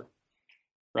cancer.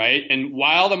 Right. And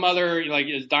while the mother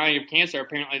is dying of cancer,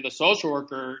 apparently the social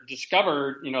worker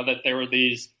discovered, that there were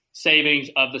these savings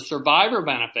of the survivor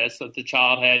benefits that the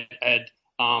child had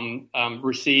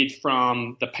received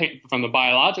from the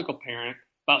biological parent,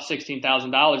 about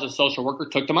 $16,000. The social worker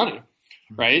took the money.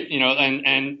 Right.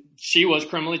 And she was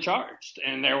criminally charged,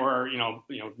 and there were,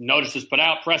 notices put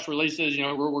out, press releases,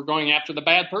 we're going after the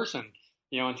bad person,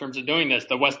 in terms of doing this.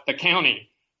 The county,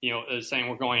 is saying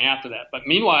we're going after that. But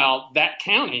meanwhile, that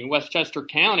county, Westchester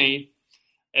County,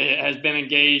 has been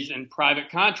engaged in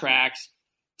private contracts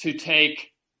to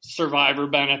take survivor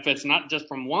benefits, not just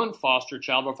from one foster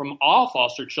child, but from all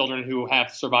foster children who have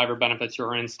survivor benefits who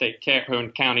are in state care, who are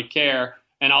in county care,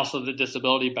 and also the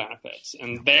disability benefits.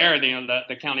 And there,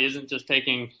 the county isn't just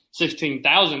taking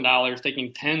 $16,000,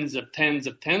 taking tens of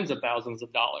thousands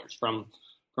of dollars from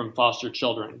foster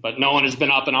children. But no one has been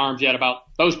up in arms yet about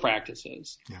those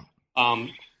practices. Yeah.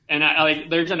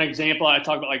 And there's an example I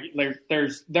talk about.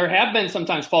 There have been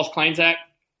sometimes False Claims Act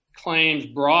claims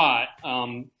brought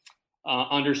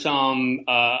under some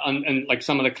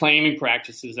some of the claiming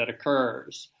practices that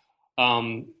occurs.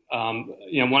 One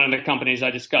of the companies I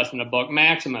discussed in the book,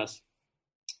 Maximus,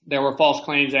 there were False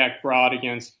Claims Act brought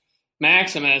against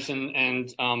Maximus,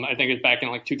 and I think it's back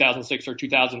in 2006 or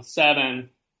 2007,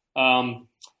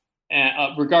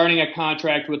 regarding a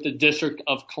contract with the District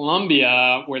of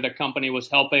Columbia, where the company was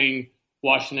helping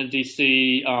Washington,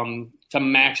 D.C. To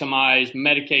maximize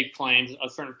Medicaid claims, a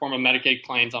certain form of Medicaid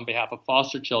claims on behalf of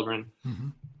foster children.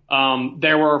 Mm-hmm.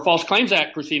 There were False Claims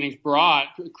Act proceedings brought,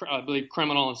 I believe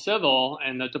criminal and civil,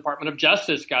 and the Department of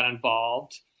Justice got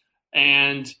involved.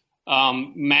 And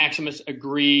Maximus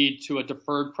agreed to a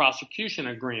deferred prosecution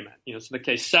agreement. So the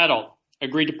case settled,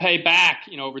 agreed to pay back,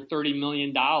 over $30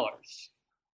 million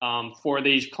for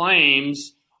these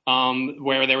claims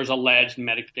where there was alleged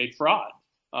Medicaid fraud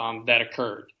that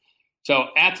occurred. So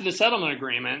after the settlement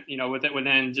agreement,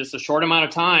 within just a short amount of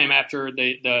time after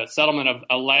the settlement of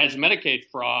alleged Medicaid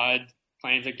fraud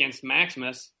claims against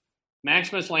Maximus,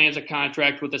 Maximus lands a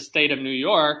contract with the state of New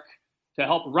York to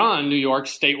help run New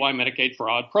York's statewide Medicaid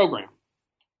fraud program,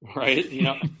 right?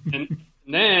 And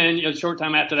then a short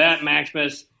time after that,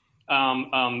 Maximus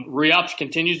re-ups,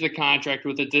 continues the contract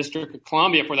with the District of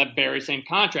Columbia for that very same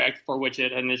contract for which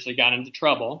it initially got into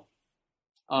trouble.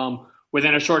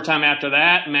 Within a short time after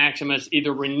that, Maximus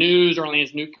either renews or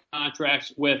lands new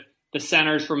contracts with the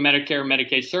Centers for Medicare and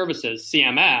Medicaid Services,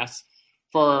 CMS,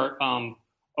 for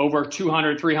over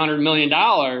 $300 million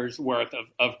worth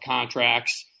of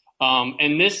contracts.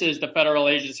 And this is the federal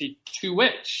agency to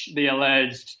which the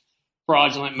alleged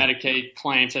fraudulent Medicaid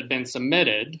claims had been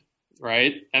submitted,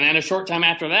 right? And then a short time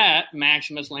after that,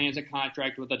 Maximus lands a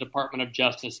contract with the Department of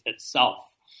Justice itself,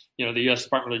 the U.S.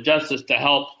 Department of Justice, to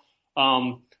help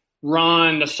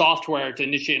run the software, to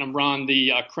initiate and run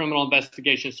the criminal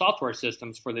investigation software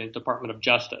systems for the Department of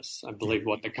Justice, I believe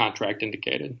what the contract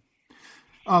indicated.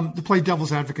 To play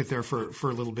devil's advocate there for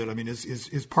a little bit, I mean,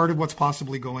 is part of what's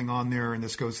possibly going on there, and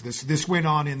this went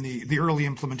on in the early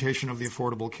implementation of the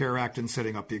Affordable Care Act and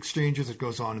setting up the exchanges. It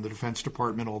goes on in the Defense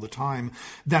Department all the time,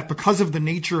 that because of the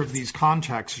nature of these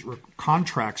contracts,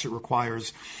 it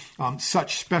requires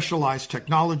such specialized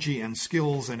technology and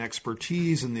skills and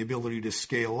expertise and the ability to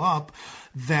scale up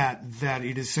that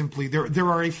it is simply there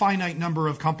are a finite number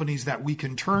of companies that we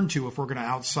can turn to if we're going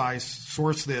to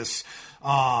source this.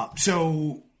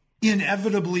 So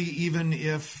inevitably, even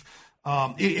if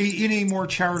in a more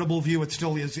charitable view, it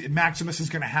still is, Maximus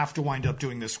is going to have to wind up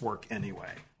doing this work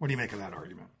anyway. What do you make of that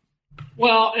argument?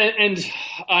 Well, and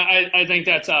I think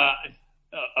that's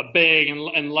a big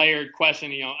and layered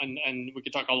question, and we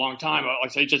could talk a long time about,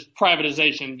 like, say, just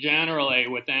privatization generally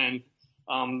within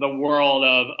the world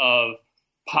of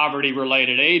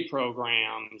poverty-related aid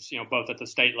programs, both at the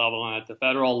state level and at the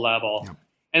federal level. Yeah.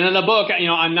 And in the book,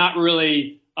 I'm not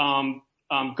really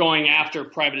going after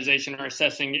privatization or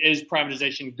assessing is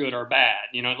privatization good or bad.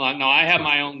 No, I have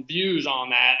my own views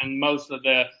on that, and most of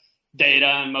the data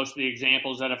and most of the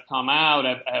examples that have come out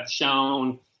have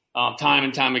shown time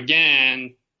and time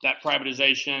again that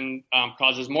privatization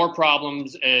causes more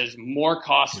problems, is more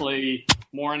costly,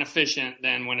 more inefficient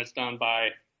than when it's done by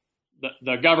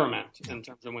the government in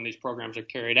terms of when these programs are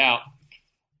carried out.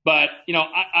 But,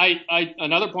 I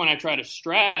another point I try to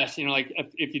stress, like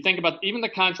if you think about even the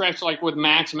contracts like with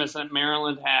Maximus that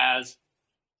Maryland has,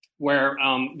 where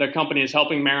the company is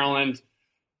helping Maryland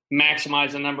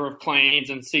maximize the number of claims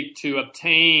and seek to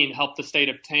help the state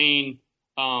obtain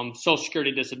Social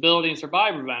Security disability and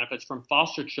survivor benefits from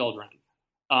foster children.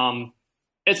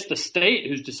 It's the state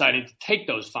who's deciding to take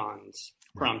those funds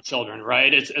from children,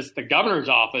 right? It's the governor's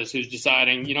office who's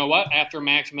deciding, after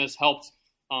Maximus helps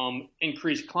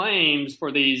increase claims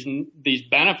for these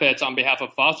benefits on behalf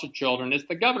of foster children, it's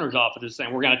the governor's office is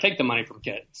saying, we're going to take the money from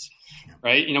kids,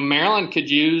 right? Maryland could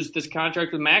use this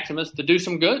contract with Maximus to do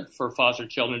some good for foster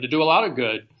children, to do a lot of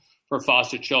good for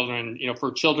foster children,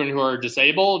 for children who are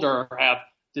disabled or have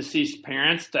deceased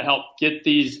parents, to help get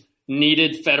these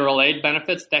needed federal aid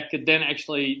benefits that could then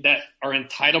that are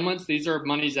entitlements. These are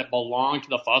monies that belong to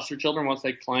the foster children once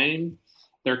they're claimed.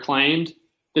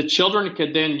 The children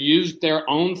could then use their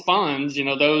own funds,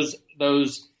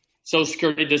 those Social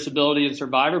Security disability and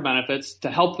survivor benefits to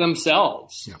help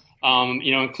themselves,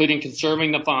 including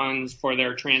conserving the funds for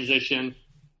their transition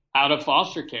out of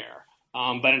foster care.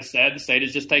 But instead, the state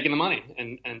is just taking the money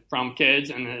and from kids,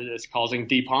 and it's causing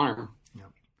deep harm.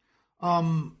 Yeah.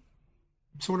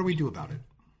 So what do we do about it?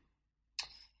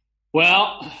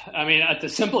 Well, at the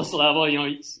simplest level,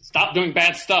 stop doing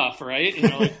bad stuff, right?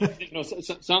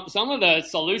 Some of the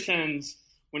solutions,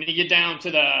 when you get down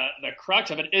to the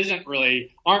crux of it,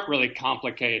 aren't really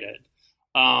complicated.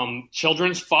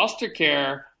 Foster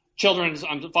children's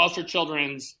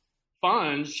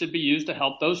funds should be used to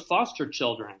help those foster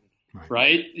children,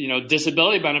 right?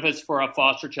 Disability benefits for a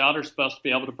foster child are supposed to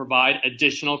be able to provide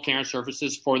additional care and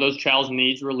services for those child's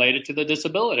needs related to the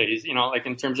disabilities, like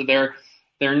in terms of their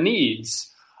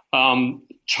needs.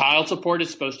 Child support is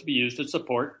supposed to be used to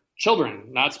support children,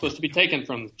 not supposed to be taken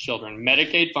from children.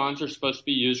 Medicaid funds are supposed to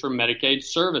be used for Medicaid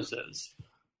services.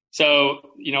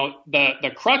 So,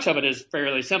 the crux of it is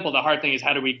fairly simple. The hard thing is,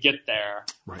 how do we get there?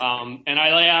 Right. And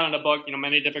I lay out in the book,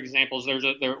 many different examples.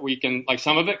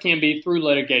 Some of it can be through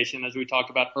litigation, as we talked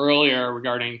about earlier,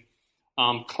 regarding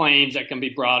claims that can be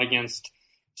brought against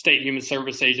state human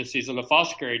service agencies or the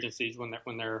foster care agencies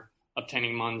when they're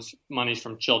obtaining monies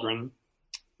from children.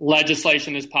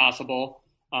 Legislation is possible.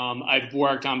 I've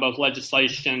worked on both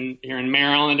legislation here in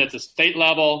Maryland at the state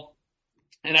level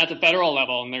and at the federal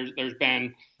level, and there's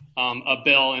been a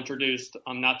bill introduced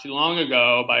not too long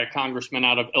ago by a congressman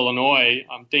out of Illinois,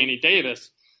 Danny Davis,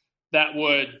 that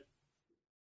would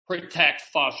protect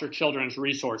foster children's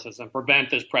resources and prevent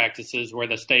these practices where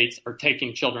the states are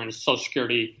taking children's Social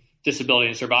Security disability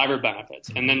and survivor benefits.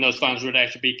 And then those funds would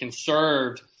actually be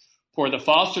conserved for the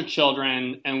foster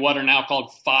children and what are now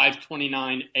called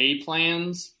 529A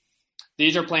plans.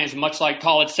 These are plans much like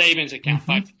college savings account,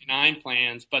 529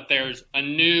 plans, but there's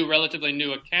a relatively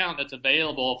new account that's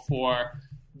available for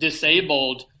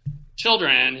disabled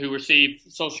children who receive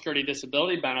Social Security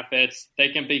disability benefits. They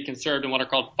can be conserved in what are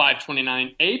called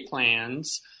 529A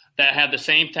plans that have the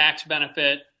same tax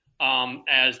benefit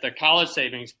as the college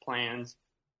savings plans,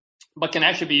 but can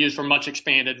actually be used for much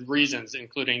expanded reasons,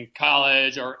 including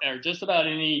college or just about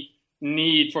any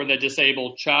need for the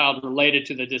disabled child related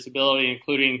to the disability,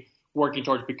 including working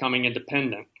towards becoming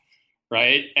independent,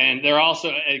 right? And they're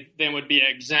also then would be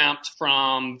exempt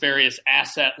from various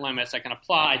asset limits that can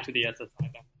apply to the SSI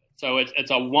benefit. So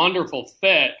it's a wonderful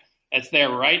fit. It's there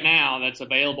right now. That's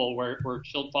available where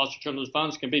foster children's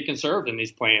funds can be conserved in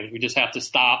these plans. We just have to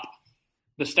stop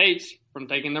the states from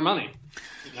taking their money.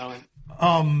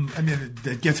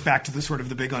 It gets back to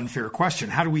the big unfair question.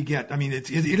 How do we get,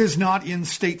 it is not in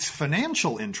states'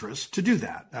 financial interest to do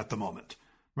that at the moment,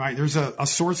 right? There's a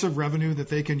source of revenue that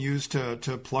they can use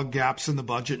to plug gaps in the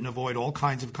budget and avoid all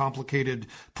kinds of complicated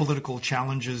political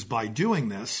challenges by doing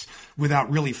this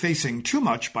without really facing too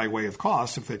much by way of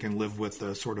cost, if they can live with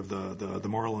the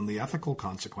moral and the ethical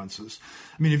consequences.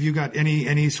 Have you got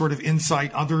any sort of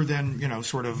insight other than,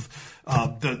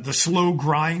 the slow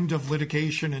grind of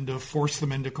litigation and to force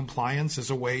them into compliance as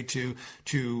a way to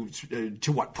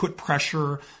put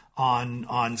pressure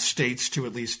on states to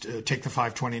at least take the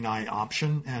 529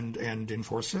 option and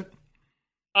enforce it?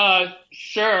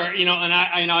 Sure. And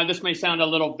I know this may sound a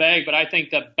little vague, but I think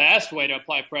the best way to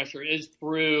apply pressure is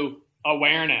through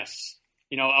awareness.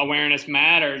 Awareness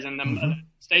matters, and the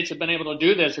states have been able to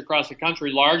do this across the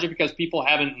country largely because people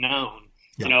haven't known.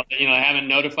 Yep. They haven't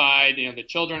notified the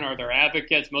children or their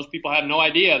advocates. Most people have no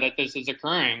idea that this is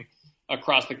occurring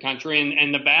across the country,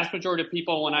 and the vast majority of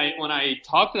people, when I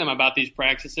talk to them about these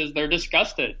practices, they're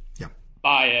disgusted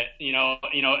by it.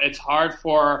 It's hard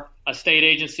for a state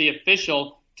agency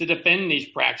official to defend these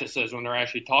practices when they're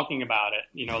actually talking about it.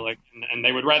 And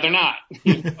they would rather not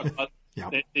talk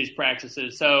about these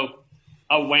practices. So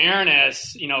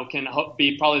awareness, can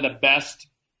be probably the best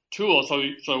tool.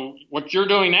 So what you're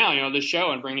doing now, this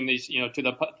show and bringing these, to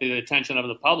the attention of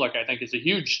the public, I think is a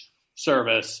huge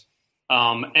service.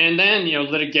 And then,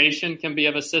 litigation can be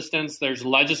of assistance. There's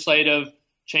legislative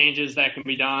changes that can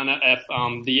be done if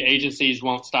the agencies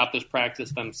won't stop this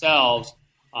practice themselves.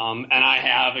 And I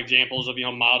have examples of,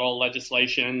 model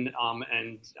legislation.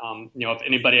 If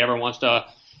anybody ever wants to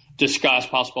discuss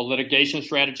possible litigation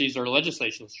strategies or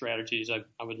legislation strategies,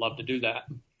 I would love to do that.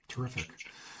 Terrific.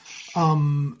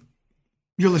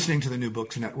 You're listening to the New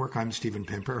Books Network. I'm Stephen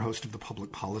Pimper, host of the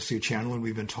Public Policy Channel, and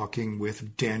we've been talking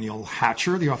with Daniel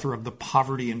Hatcher, the author of The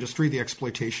Poverty Industry, The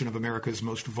Exploitation of America's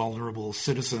Most Vulnerable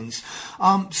Citizens.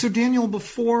 So Daniel,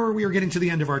 before we are getting to the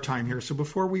end of our time here, so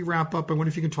before we wrap up, I wonder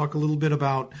if you can talk a little bit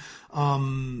about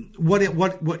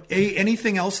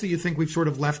anything else that you think we've sort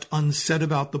of left unsaid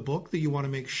about the book that you want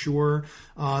to make sure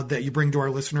that you bring to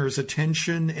our listeners'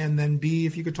 attention, and then B,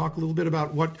 if you could talk a little bit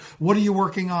about what are you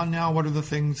working on now? What are the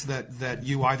things that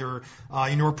you either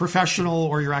in your professional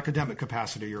or your academic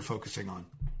capacity you're focusing on?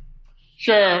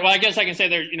 Sure. Well, I guess I can say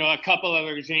there's a couple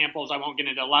other examples. I won't get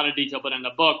into a lot of detail, but in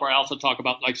the book where I also talk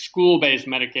about like school-based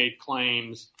Medicaid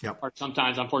claims are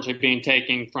sometimes unfortunately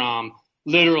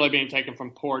literally being taken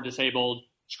from poor disabled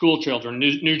school children.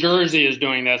 New Jersey is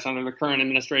doing this under the current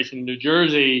administration. In New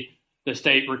Jersey, the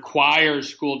state requires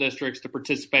school districts to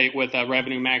participate with a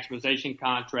revenue maximization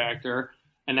contractor.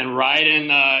 And then right in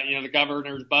the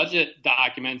governor's budget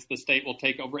documents, the state will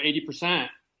take over 80%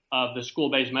 of the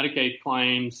school-based Medicaid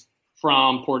claims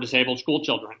from poor disabled school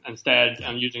children. Instead,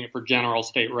 I'm using it for general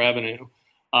state revenue.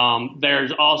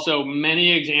 There's also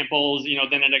many examples,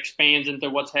 then it expands into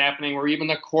what's happening where even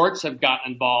the courts have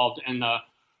gotten involved in the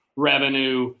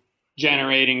revenue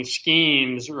generating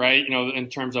schemes, right? In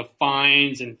terms of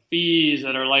fines and fees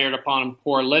that are layered upon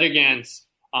poor litigants,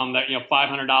 that,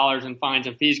 $500 in fines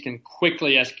and fees can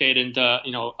quickly escalate into,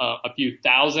 a few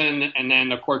thousand. And then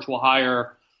the courts will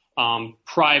hire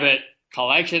private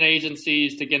collection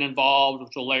agencies to get involved,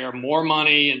 which will layer more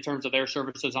money in terms of their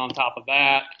services on top of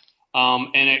that.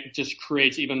 And it just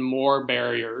creates even more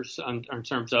barriers in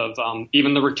terms of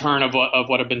even the return of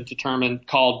what have been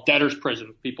called debtor's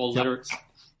prison. People,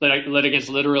 litigants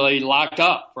literally locked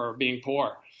up for being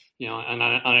poor, and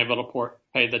unable to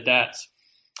pay the debts.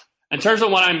 In terms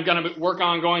of what I'm going to work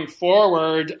on going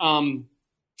forward, I'm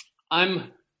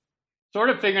sort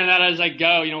of figuring that as I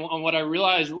go. And what I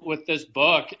realized with this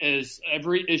book is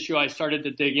every issue I started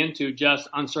to dig into just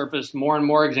unsurfaced more and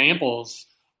more examples.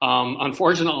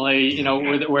 Unfortunately,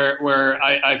 where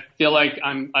I feel like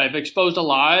I've exposed a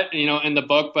lot, in the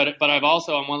book, but I've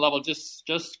also on one level just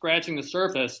scratching the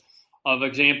surface of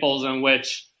examples in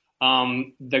which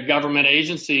the government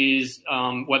agencies,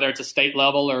 whether it's a state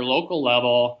level or local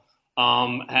level,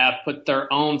 have put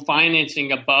their own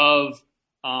financing above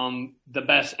the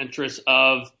best interests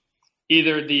of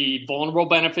either the vulnerable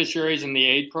beneficiaries in the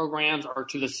aid programs or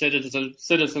to the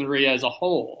citizenry as a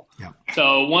whole. Yeah.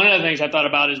 So one of the things I thought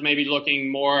about is maybe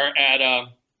looking more at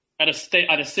a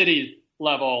city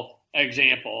level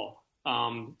example,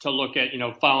 to look at,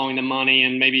 following the money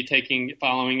and maybe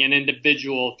following an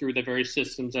individual through the various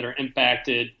systems that are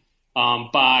impacted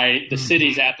by the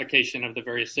city's application of the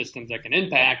various systems that can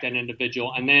impact an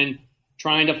individual, and then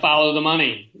trying to follow the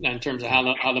money in terms of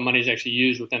how the money is actually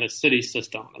used within a city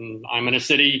system. And I'm in a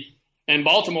city in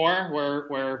Baltimore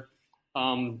where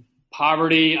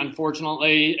poverty,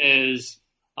 unfortunately, is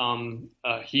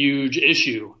a huge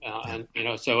issue, and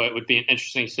so it would be an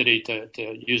interesting city to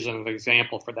use as an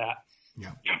example for that.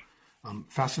 Yeah,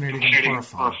 fascinating and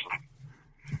horrifying.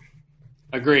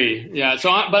 Agree. Yeah. So,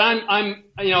 but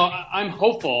I'm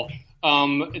hopeful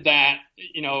that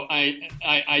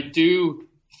I do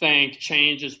think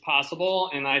change is possible,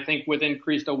 and I think with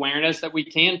increased awareness that we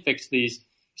can fix these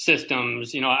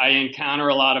systems. I encounter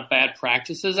a lot of bad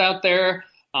practices out there,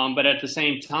 but at the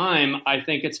same time, I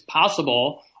think it's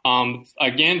possible.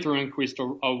 Again, through increased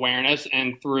awareness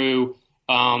and through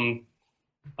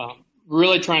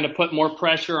really trying to put more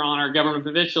pressure on our government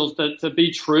officials to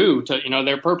be true to,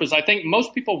 their purpose. I think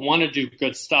most people want to do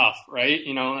good stuff, right?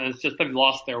 It's just they've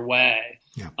lost their way.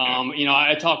 Yeah.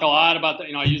 I talk a lot about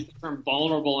that. I use the term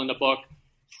vulnerable in the book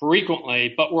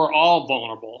frequently, but we're all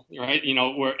vulnerable, right?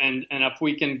 And if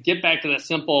we can get back to that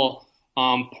simple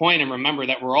point and remember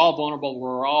that we're all vulnerable,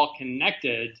 we're all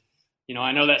connected.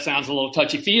 I know that sounds a little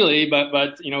touchy-feely, but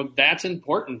that's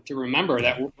important to remember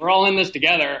that we're all in this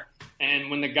together. And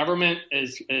when the government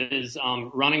is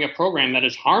running a program that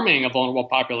is harming a vulnerable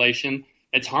population,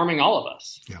 it's harming all of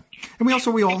us. Yeah. And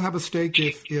we all have a stake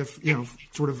if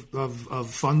sort of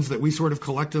funds that we sort of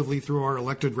collectively through our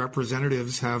elected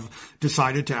representatives have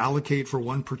decided to allocate for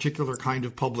one particular kind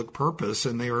of public purpose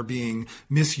and they are being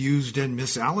misused and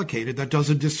misallocated, that does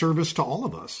a disservice to all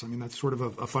of us. I mean, that's sort of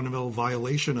a fundamental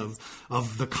violation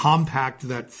of the compact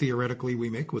that theoretically we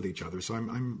make with each other. So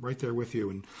I'm right there with you.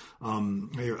 And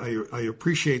I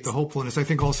appreciate the hopefulness. I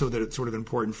think also that it's sort of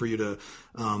important for you to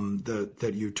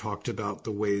that you talked about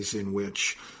the ways in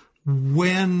which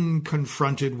when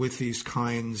confronted with these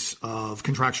kinds of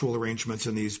contractual arrangements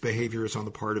and these behaviors on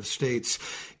the part of states,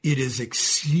 it is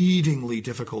exceedingly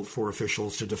difficult for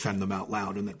officials to defend them out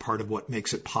loud. And that part of what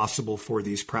makes it possible for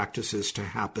these practices to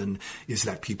happen is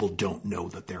that people don't know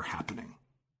that they're happening.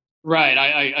 Right.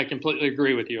 I completely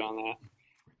agree with you on that.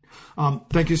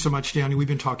 Thank you so much, Daniel. We've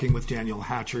been talking with Daniel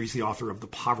Hatcher. He's the author of The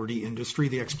Poverty Industry,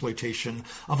 The Exploitation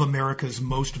of America's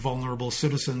Most Vulnerable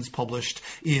Citizens, published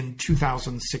in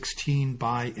 2016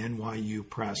 by NYU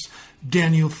Press.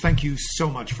 Daniel, thank you so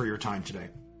much for your time today.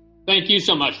 Thank you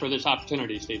so much for this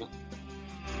opportunity, Stephen.